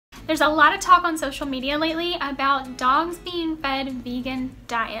There's a lot of talk on social media lately about dogs being fed vegan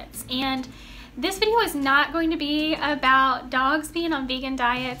diets, and this video is not going to be about dogs being on vegan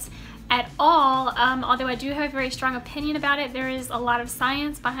diets at all, although I do have a very strong opinion about it. There is a lot of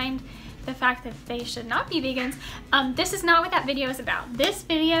science behind the fact that they should not be vegans. This is not what that video is about. This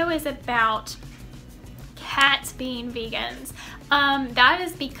video is about cats being vegans. That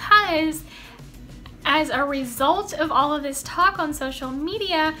is because as a result of all of this talk on social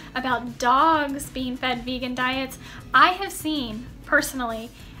media about dogs being fed vegan diets, I have seen personally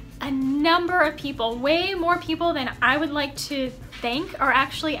a number of people, way more people than I would like to think, are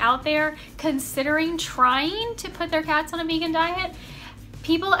actually out there considering trying to put their cats on a vegan diet.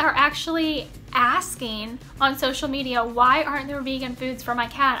 People are actually asking on social media, why aren't there vegan foods for my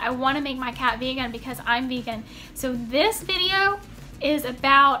cat? I want to make my cat vegan because I'm vegan. So this video is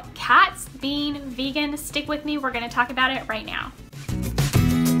about cats being vegan. Stick with me, we're going to talk about it right now.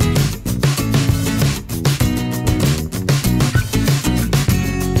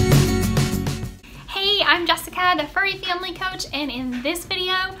 Hey, I'm Jessica, the Furry Family Coach, and in this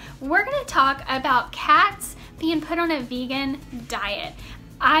video, we're going to talk about cats being put on a vegan diet.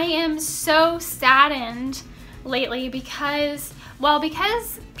 I am so saddened lately because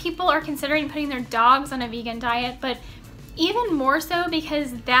people are considering putting their dogs on a vegan diet, but even more so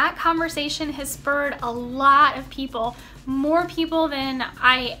because that conversation has spurred a lot of people, more people than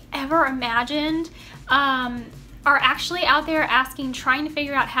I ever imagined, are actually out there trying to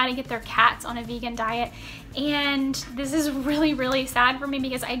figure out how to get their cats on a vegan diet. And this is really, really sad for me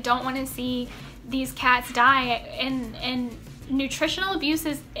because I don't want to see these cats die. And nutritional abuse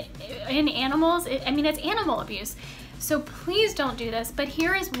is in animals, it's animal abuse. So please don't do this, but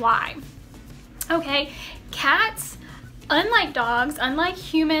here is why. Okay, cats, unlike dogs, unlike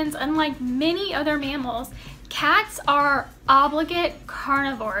humans, unlike many other mammals, cats are obligate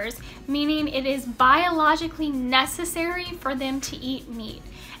carnivores, meaning it is biologically necessary for them to eat meat.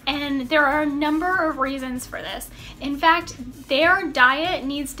 And there are a number of reasons for this. In fact, their diet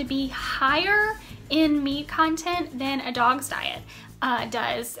needs to be higher in meat content than a dog's diet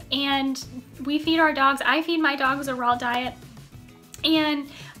does. And we feed our dogs, I feed my dogs a raw diet, and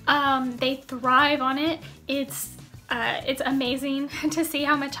they thrive on it. It's amazing to see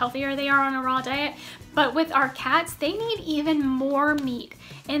how much healthier they are on a raw diet. But with our cats, they need even more meat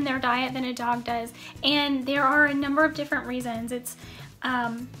in their diet than a dog does. And there are a number of different reasons. It's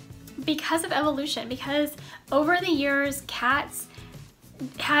because of evolution, because over the years, cats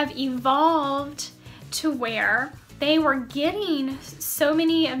have evolved to where they were getting so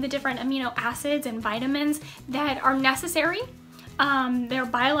many of the different amino acids and vitamins that are necessary. They're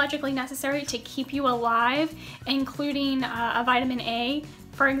biologically necessary to keep you alive, including a vitamin A,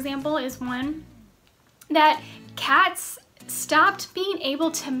 for example, is one. That cats stopped being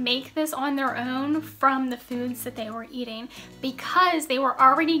able to make this on their own from the foods that they were eating because they were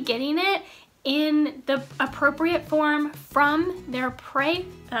already getting it in the appropriate form from their prey,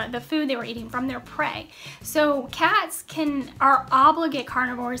 the food they were eating from their prey. So cats are obligate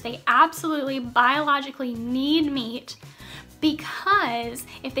carnivores. They absolutely biologically need meat, because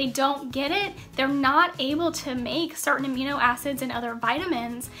if they don't get it, they're not able to make certain amino acids and other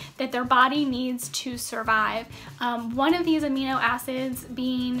vitamins that their body needs to survive. One of these amino acids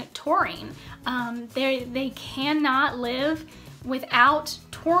being taurine. They cannot live without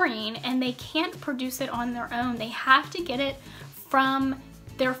taurine, and they can't produce it on their own. They have to get it from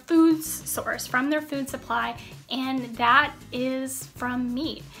their food source, from their food supply, and that is from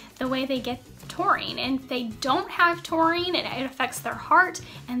meat, the way they get taurine. And if they don't have taurine, it affects their heart,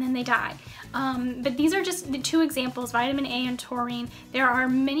 and then they die. But these are just the two examples, vitamin A and taurine. There are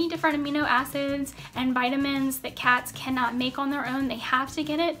many different amino acids and vitamins that cats cannot make on their own. They have to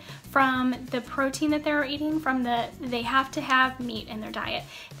get it from the protein that they're eating, they have to have meat in their diet.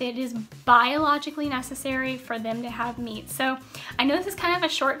 It is biologically necessary for them to have meat. So I know this is kind of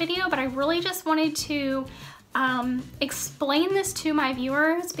a short video, but I really just wanted to explain this to my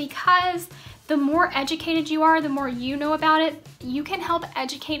viewers, because the more educated you are, the more you know about it, you can help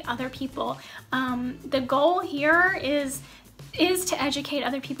educate other people. The goal here is to educate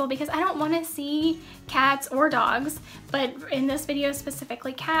other people, because I don't want to see cats or dogs, but in this video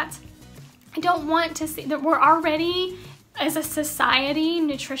specifically cats, I don't want to see that we're already, as a society,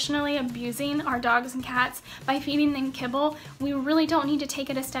 nutritionally abusing our dogs and cats by feeding them kibble. We really don't need to take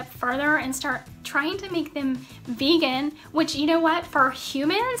it a step further and start trying to make them vegan, which, you know what, for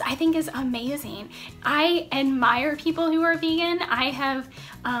humans, I think is amazing. I admire people who are vegan. I have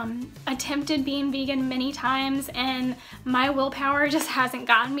attempted being vegan many times, and my willpower just hasn't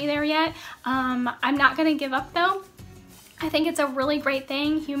gotten me there yet. I'm not gonna give up though. I think it's a really great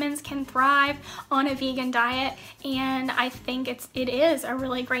thing. Humans can thrive on a vegan diet, and I think it is a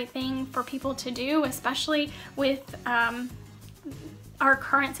really great thing for people to do, especially with our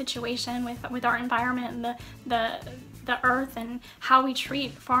current situation with our environment and the earth and how we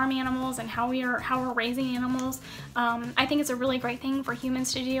treat farm animals and how we're raising animals. I think it's a really great thing for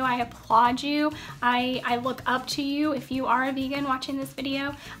humans to do. I applaud you. I look up to you. If you are a vegan watching this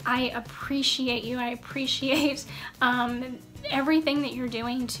video, I appreciate you. I appreciate everything that you're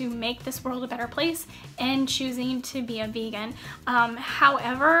doing to make this world a better place and choosing to be a vegan.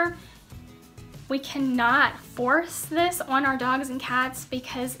 However, we cannot force this on our dogs and cats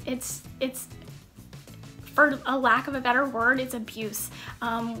because it's for a lack of a better word, it's abuse.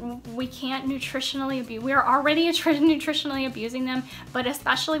 We can't nutritionally abuse. We are already nutritionally abusing them, but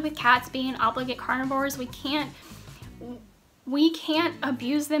especially with cats being obligate carnivores, we can't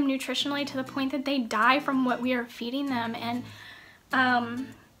abuse them nutritionally to the point that they die from what we are feeding them. And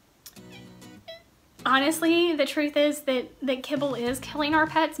honestly, the truth is that kibble is killing our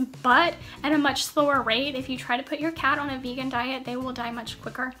pets, but at a much slower rate. If you try to put your cat on a vegan diet, they will die much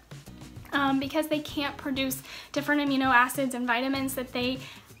quicker. Because they can't produce different amino acids and vitamins that they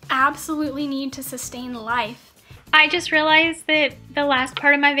absolutely need to sustain life. I just realized that the last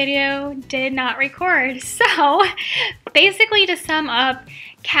part of my video did not record. So basically, to sum up,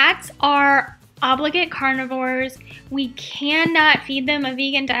 cats are obligate carnivores. We cannot feed them a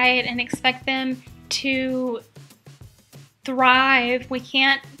vegan diet and expect them to thrive. We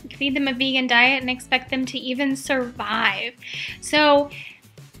can't feed them a vegan diet and expect them to even survive. So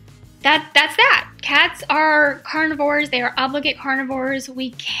that's that. Cats are carnivores. They are obligate carnivores.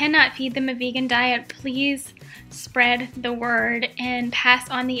 We cannot feed them a vegan diet. Please spread the word and pass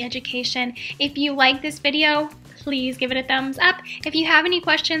on the education. If you like this video, please give it a thumbs up. If you have any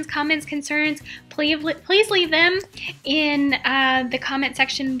questions, comments, concerns, please leave them in the comment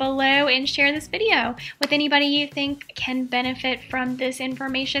section below and share this video with anybody you think can benefit from this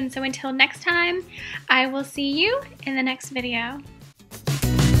information. So until next time, I will see you in the next video.